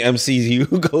hoping the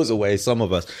MCU goes away. Some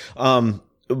of us.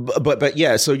 But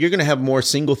yeah, so you're going to have more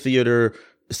single screen,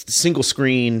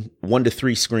 1 to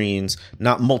 3 screens,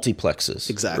 not multiplexes.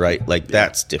 Exactly. Right? Like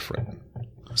that's different.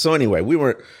 So anyway, we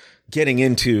weren't getting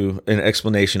into an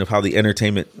explanation of how the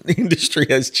entertainment industry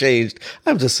has changed.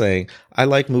 I'm just saying, I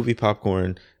like movie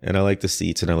popcorn and I like the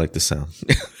seats and I like the sound.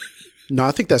 No,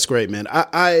 I think that's great, man.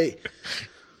 I'm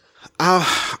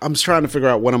trying to figure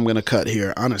out what I'm going to cut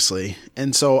here, honestly.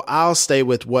 And so I'll stay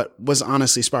with what was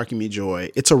honestly sparking me joy.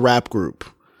 It's a rap group.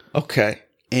 Okay.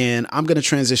 And I'm going to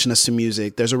transition us to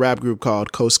music. There's a rap group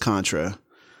called Coast Contra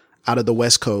out of the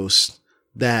West Coast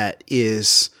that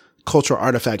is cultural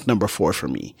artifact number 4 for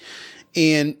me.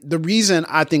 And the reason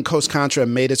I think Coast Contra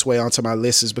made its way onto my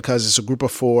list is because it's a group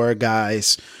of 4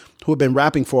 guys who have been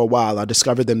rapping for a while. I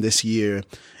discovered them this year,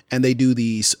 and they do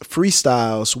these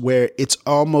freestyles where it's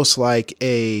almost like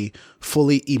a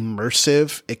fully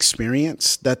immersive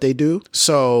experience that they do.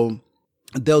 So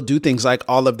they'll do things like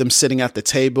all of them sitting at the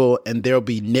table and they'll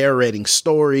be narrating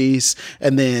stories,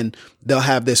 and then they'll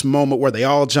have this moment where they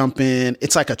all jump in.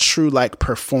 It's like a true like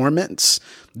performance.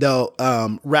 They'll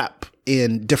rap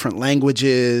in different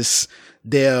languages.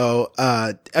 They'll,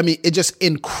 it's just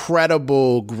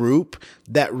incredible group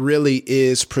that really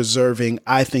is preserving,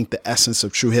 I think, the essence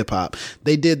of true hip hop.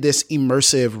 They did this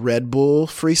immersive Red Bull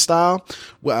freestyle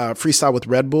with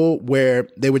Red Bull, where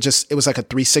they would it was like a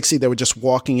 360. They were just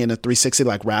walking in a 360,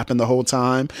 like rapping the whole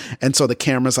time. And so the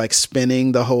camera's like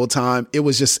spinning the whole time. It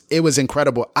was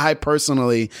incredible. I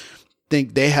personally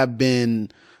think they have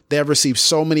received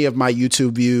so many of my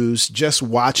YouTube views just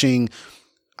watching.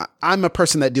 I'm a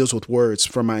person that deals with words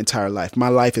for my entire life. My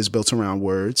life is built around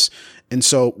words. And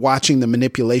so watching the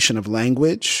manipulation of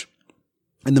language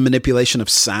and the manipulation of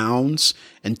sounds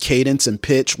and cadence and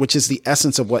pitch, which is the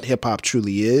essence of what hip hop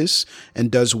truly is and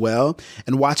does well,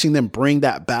 and watching them bring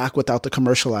that back without the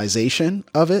commercialization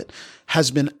of it has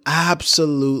been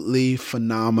absolutely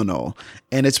phenomenal.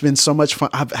 And it's been so much fun.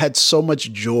 I've had so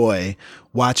much joy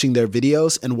watching their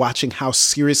videos and watching how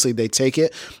seriously they take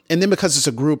it. And then because it's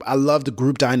a group, I love the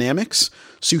group dynamics.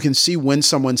 So you can see when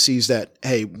someone sees that,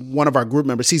 hey, one of our group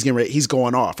members, he's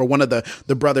going off, or one of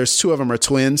the brothers, 2 of them are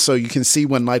twins. So you can see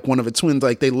when like one of the twins,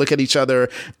 like they look at each other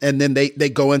and then they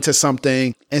go into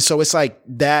something. And so it's like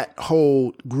that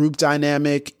whole group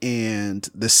dynamic and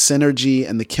the synergy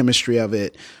and the chemistry of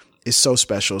it is so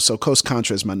special. So Coast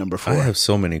Contra is my number 4. I have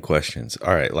so many questions.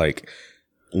 All right. Like,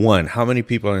 1, how many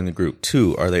people are in the group?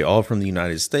 2, are they all from the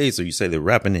United States? Or you say they're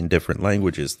rapping in different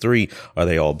languages. 3, are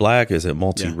they all black? Is it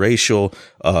multiracial?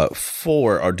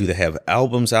 4, or do they have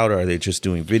albums out? Or are they just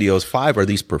doing videos? 5, are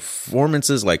these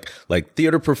performances like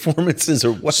theater performances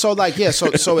or what? So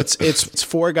so it's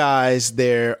 4 guys.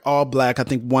 They're all black. I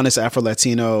think 1 is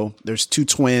Afro-Latino. There's 2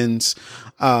 twins.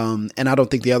 And I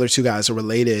don't think the other 2 guys are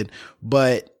related,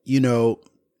 but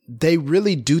they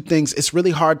really do things. It's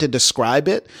really hard to describe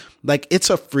it. Like, it's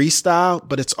a freestyle,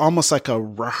 but it's almost like a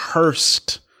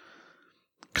rehearsed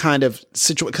kind of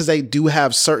situation, because they do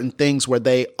have certain things where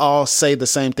they all say the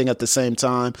same thing at the same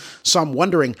time. So I'm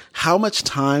wondering, how much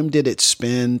time did it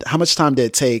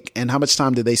take, and how much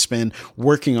time did they spend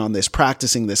working on this,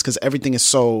 practicing this? Because everything is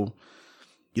so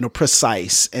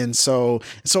precise. And so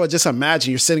I just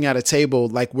imagine you're sitting at a table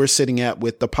like we're sitting at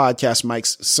with the podcast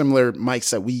mics, similar mics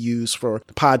that we use for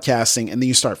podcasting. And then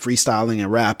you start freestyling and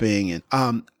rapping.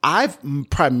 And, I've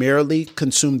primarily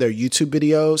consumed their YouTube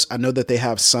videos. I know that they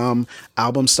have some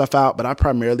album stuff out, but I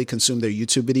primarily consume their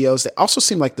YouTube videos. They also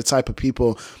seem like the type of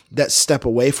people that step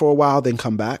away for a while, then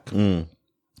come back. And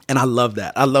I love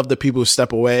that. I love the people who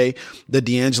step away, the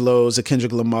D'Angelos, the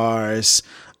Kendrick Lamars,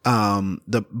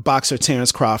 the boxer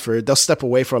Terrence Crawford. They'll step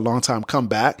away for a long time, come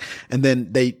back, and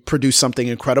then they produce something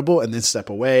incredible, and then step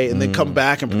away, and then come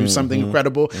back and produce something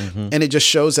incredible. And it just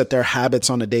shows that their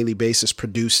habits on a daily basis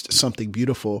produced something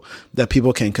beautiful that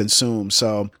people can consume.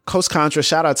 So Coast Contra,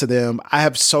 shout out to them. I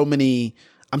have so many.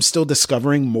 I'm still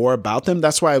discovering more about them.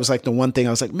 That's why it was like the one thing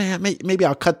I was like, man, maybe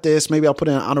I'll cut this. Maybe I'll put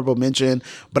in an honorable mention.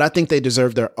 But I think they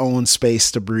deserve their own space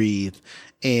to breathe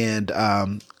and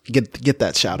get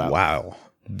that shout out. Wow.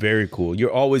 Very cool.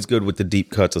 You're always good with the deep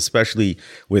cuts, especially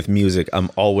with music.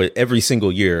 Every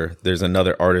single year, there's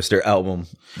another artist or album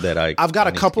that I've got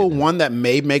a couple, one that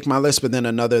may make my list, but then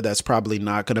another that's probably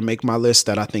not going to make my list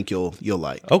that I think you'll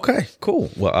like. Okay, cool.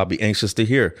 Well, I'll be anxious to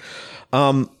hear.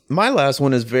 My last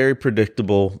one is very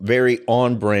predictable, very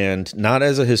on brand, not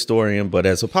as a historian, but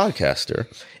as a podcaster.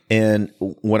 And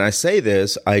when I say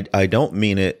this, I don't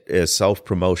mean it as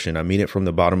self-promotion. I mean it from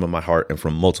the bottom of my heart and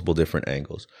from multiple different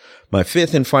angles. My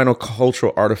 5th and final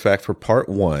cultural artifact for part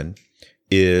 1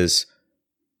 is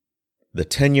the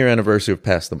 10-year anniversary of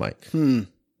Pass the Mic.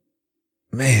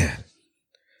 Man.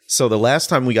 So the last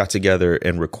time we got together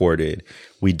and recorded,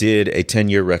 we did a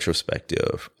 10-year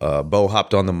retrospective. Bo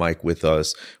hopped on the mic with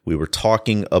us. We were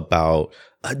talking about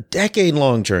a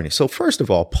decade-long journey. So first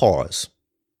of all, pause.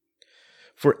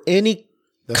 For any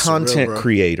content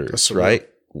creators, right?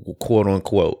 Quote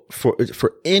unquote,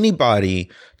 for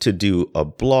anybody to do a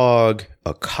blog,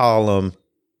 a column,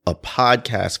 a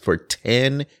podcast for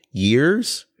 10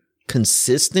 years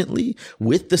consistently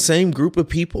with the same group of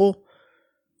people,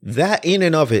 that in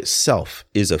and of itself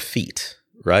is a feat,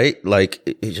 right? Like,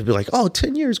 it should be like, oh,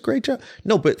 10 years, great job.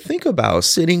 No, but think about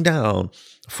sitting down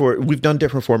we've done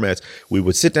different formats. We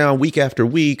would sit down week after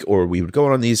week, or we would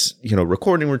go on these,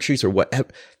 recording retreats or whatever.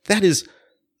 That is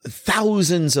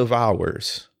thousands of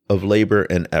hours of labor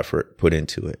and effort put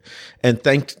into it. And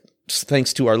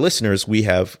thanks to our listeners, we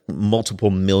have multiple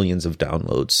millions of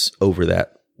downloads over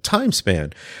that time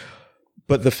span.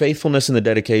 But the faithfulness and the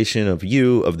dedication of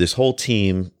this whole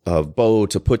team, of Bo,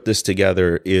 to put this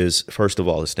together is, first of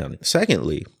all, astounding.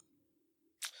 Secondly,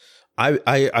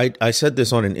 I said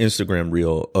this on an Instagram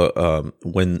reel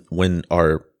when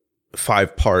our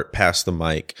 5-part Pass the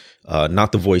Mic,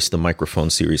 Not the Voice, the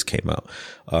Microphone series came out.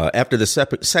 After the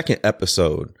second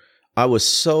episode, I was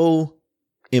so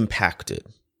impacted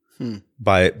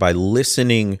by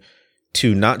listening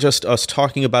to not just us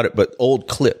talking about it, but old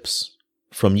clips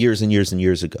from years and years and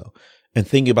years ago, and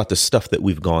thinking about the stuff that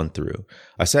we've gone through.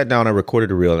 I sat down, I recorded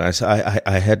a reel, and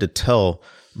I had to tell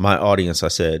my audience, I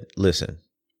said, listen,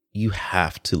 you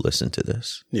have to listen to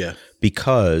this. Yeah.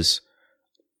 Because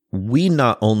we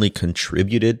not only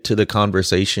contributed to the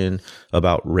conversation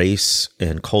about race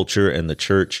and culture and the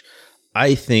church,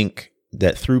 I think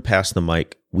that through Pass the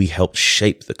Mic, we helped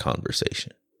shape the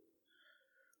conversation.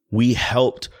 We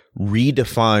helped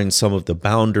redefine some of the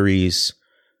boundaries,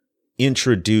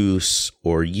 introduce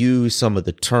or use some of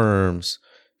the terms,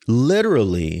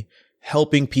 literally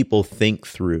helping people think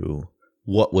through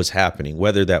what was happening,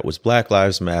 whether that was Black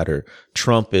Lives Matter,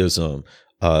 Trumpism,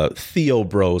 Theo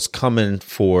Bros coming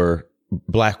for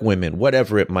Black women,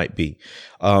 whatever it might be.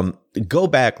 Go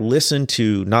back, listen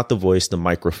to Not the Voice, the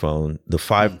Microphone, the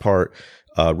 5-part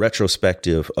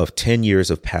retrospective of 10 years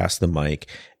of Pass the Mic.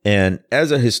 And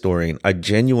as a historian, I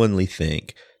genuinely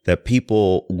think that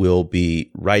people will be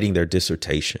writing their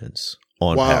dissertations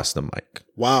on Pass the Mic.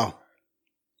 Wow.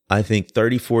 I think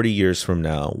 30, 40 years from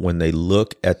now, when they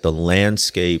look at the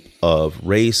landscape of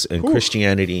race and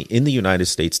Christianity in the United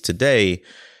States today,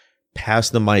 Pass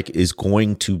the Mic is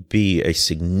going to be a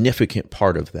significant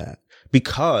part of that.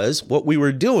 Because what we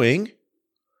were doing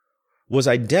was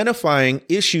identifying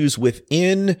issues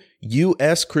within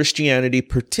U.S. Christianity,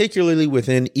 particularly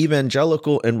within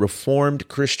evangelical and Reformed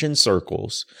Christian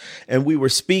circles. And we were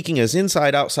speaking as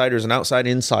inside outsiders and outside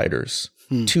insiders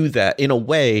to that in a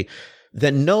way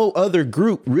that no other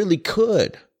group really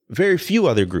could. Very few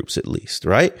other groups, at least,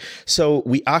 right? So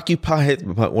we occupied,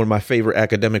 one of my favorite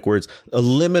academic words, a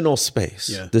liminal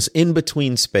space, this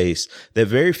in-between space that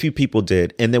very few people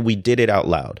did. And then we did it out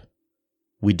loud.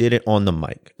 We did it on the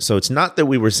mic. So it's not that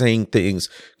we were saying things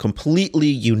completely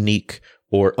unique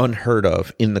or unheard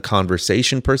of in the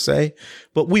conversation per se,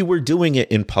 but we were doing it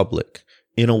in public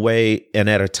in a way and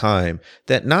at a time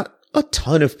that not a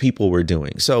ton of people were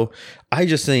doing. So I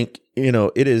just think,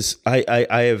 it is,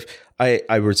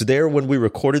 I was there when we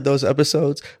recorded those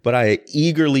episodes, but I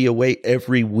eagerly await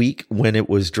every week when it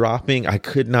was dropping. I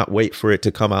could not wait for it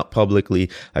to come out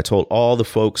publicly. I told all the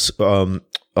folks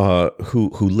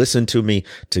who listened to me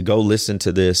to go listen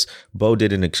to this. Bo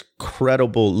did an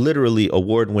incredible, literally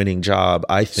award-winning job,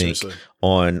 I think,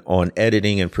 on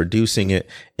editing and producing it.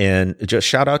 And just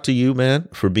shout out to you, man,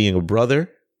 for being a brother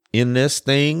in this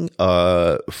thing,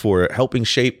 for helping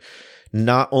shape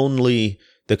not only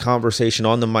the conversation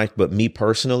on the mic, but me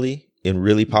personally in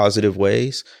really positive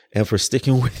ways, and for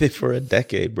sticking with it for a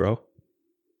decade, bro.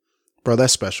 Bro,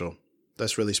 that's special.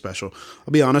 That's really special.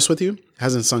 I'll be honest with you, it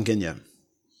hasn't sunk in yet.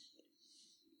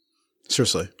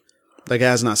 Seriously. Like, it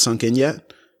has not sunk in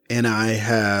yet. And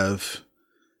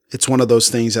it's one of those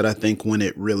things that I think when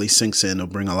it really sinks in, it'll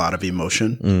bring a lot of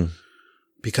emotion.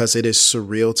 Because it is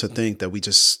surreal to think that we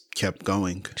just kept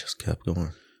going.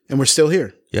 And we're still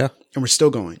here. Yeah. And we're still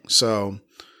going. So,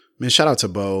 man, shout out to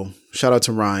Bo. Shout out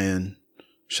to Ryan.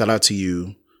 Shout out to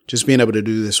you. Just being able to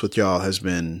do this with y'all has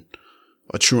been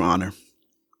a true honor.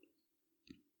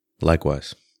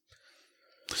 Likewise.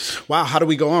 Wow, how do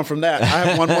we go on from that? I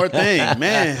have one more thing,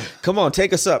 man. Come on,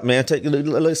 take us up, man.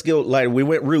 Let's go. Like, we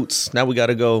went roots. Now we got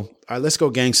to go. All right, let's go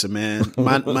gangster, man.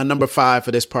 My number 5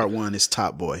 for this part 1 is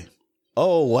Top Boy.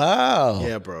 Oh, wow.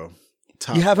 Yeah, bro.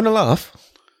 You having a laugh?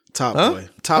 Top Boy.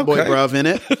 Top Boy, bruv, in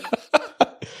it.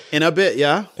 In a bit,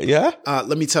 yeah? Yeah?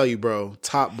 Let me tell you, bro,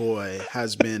 Top Boy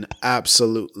has been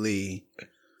absolutely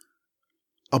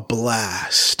a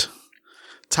blast.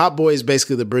 Top Boy is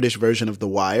basically the British version of The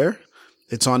Wire.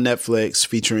 It's on Netflix,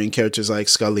 featuring characters like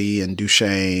Scully and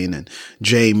Duchesne and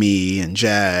Jamie and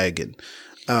Jag. And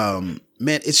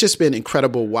man, it's just been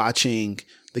incredible watching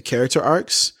the character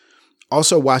arcs.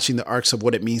 Also watching the arcs of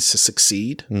what it means to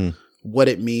succeed, what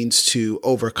it means to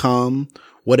overcome,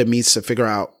 what it means to figure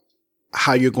out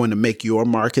how you're going to make your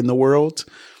mark in the world.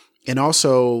 And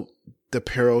also the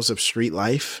perils of street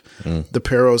life, the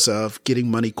perils of getting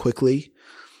money quickly.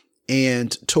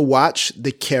 And to watch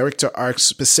the character arcs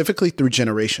specifically through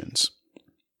generations.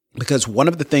 Because one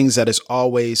of the things that is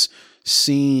always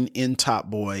seen in Top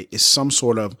Boy is some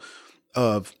sort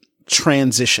of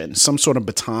transition, some sort of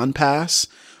baton pass,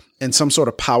 and some sort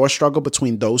of power struggle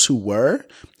between those who were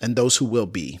and those who will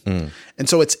be. And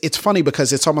so it's funny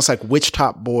because it's almost like, which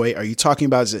Top Boy are you talking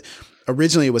about?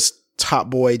 Originally it was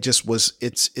Top Boy just was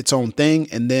its own thing.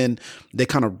 And then they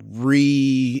kind of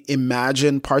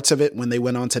reimagined parts of it when they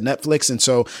went on to Netflix. And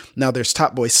so now there's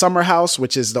Top Boy Summer House,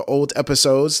 which is the old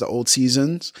episodes, the old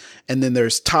seasons. And then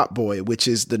there's Top Boy, which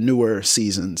is the newer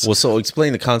seasons. Well, so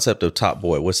explain the concept of Top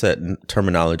Boy. What's that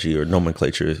terminology or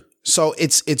nomenclature? So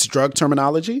it's drug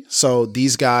terminology. So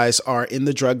these guys are in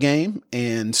the drug game.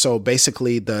 And so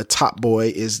basically the top boy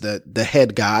is the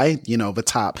head guy, the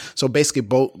top. So basically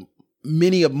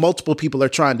multiple people are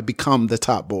trying to become the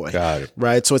top boy. Got it.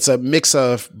 Right. So it's a mix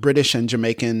of British and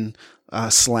Jamaican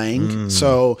slang.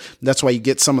 So that's why you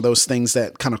get some of those things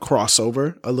that kind of cross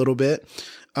over a little bit.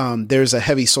 There's a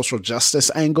heavy social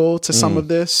justice angle to some of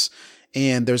this.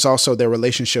 And there's also their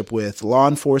relationship with law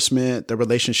enforcement, their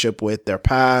relationship with their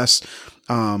past,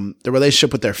 the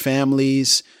relationship with their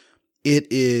families. It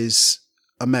is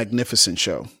a magnificent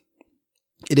show.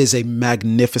 It is a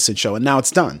magnificent show. And now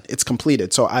it's done. It's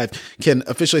completed. So I can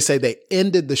officially say they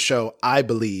ended the show, I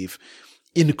believe,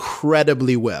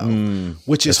 incredibly well,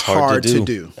 which is hard to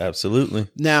do. Absolutely.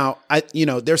 Now,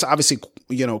 there's obviously,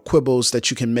 quibbles that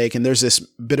you can make, and there's this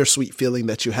bittersweet feeling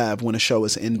that you have when a show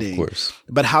is ending. Of course.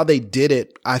 But how they did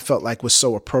it, I felt like was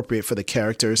so appropriate for the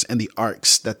characters and the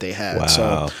arcs that they had. Wow,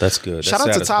 so that's good. Shout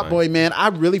out to Top Boy, man. I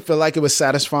really feel like it was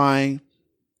satisfying.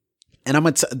 And I'm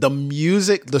gonna the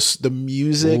music, the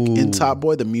music in Top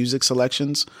Boy, the music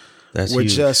selections were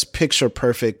just picture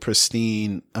perfect,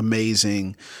 pristine,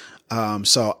 amazing.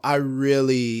 So I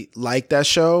really like that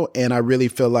show, and I really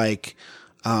feel like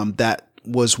that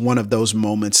was one of those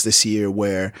moments this year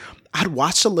where I'd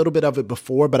watched a little bit of it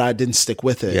before, but I didn't stick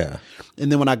with it. Yeah.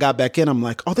 And then when I got back in, I'm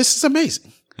like, oh, this is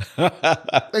amazing.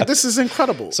 Like, this is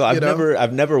incredible. So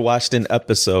I've never watched an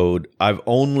episode. I've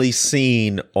only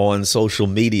seen on social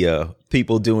media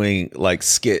people doing like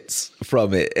skits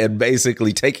from it and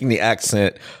basically taking the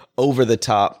accent over the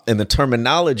top, and the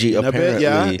terminology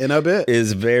apparently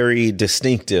is very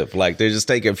distinctive. Like, they're just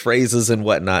taking phrases and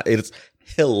whatnot. It's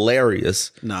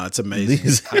hilarious. No, it's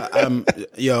amazing.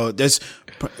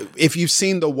 If you've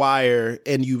seen The Wire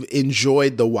and you've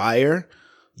enjoyed The Wire,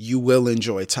 you will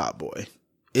enjoy Top Boy.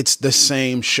 It's the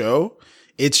same show.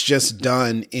 It's just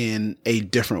done in a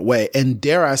different way. And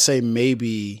dare I say,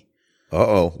 maybe.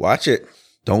 Watch it.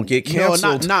 Don't get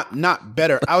canceled. No, not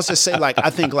better. I was just saying,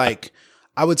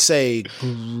 I would say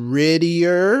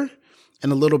grittier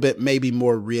and a little bit maybe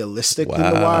more realistic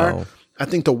than The Wire. I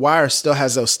think The Wire still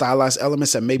has those stylized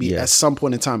elements that maybe at some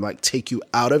point in time, like, take you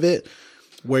out of it,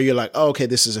 where you're like, oh, okay,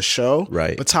 this is a show.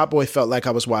 Right. But Top Boy felt like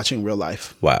I was watching real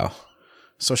life. Wow.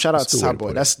 So shout out to Top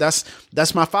Boy.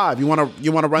 That's my 5. You want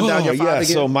to run down your 5 again?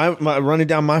 So my running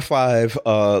down my 5,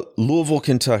 Louisville,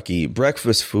 Kentucky,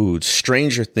 breakfast foods,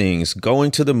 Stranger Things,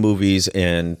 going to the movies,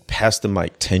 and Pass the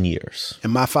Mic 10 years.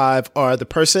 And my 5 are The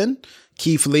Person,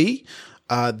 Keith Lee,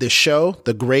 the show,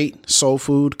 The Great Soul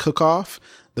Food Cook-Off,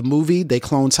 the movie, They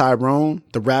Clone Tyrone,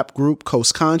 the rap group,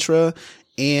 Coast Contra,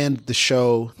 and the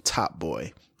show, Top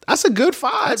Boy. That's a good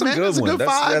 5, man. That's a good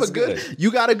 5. That's good.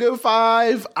 You got a good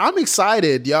 5. I'm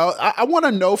excited, y'all. I want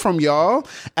to know from y'all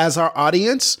as our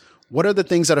audience, what are the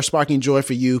things that are sparking joy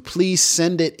for you? Please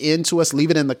send it in to us. Leave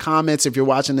it in the comments if you're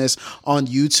watching this on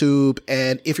YouTube.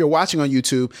 And if you're watching on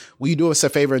YouTube, will you do us a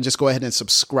favor and just go ahead and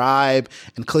subscribe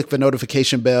and click the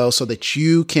notification bell so that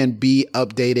you can be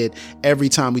updated every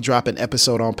time we drop an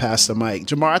episode on Pass the Mic.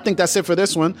 Jamar, I think that's it for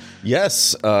this one.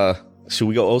 Yes. Should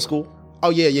we go old school? Oh,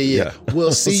 yeah.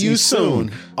 We'll see you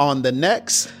soon on the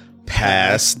next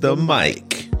Pass the Mic.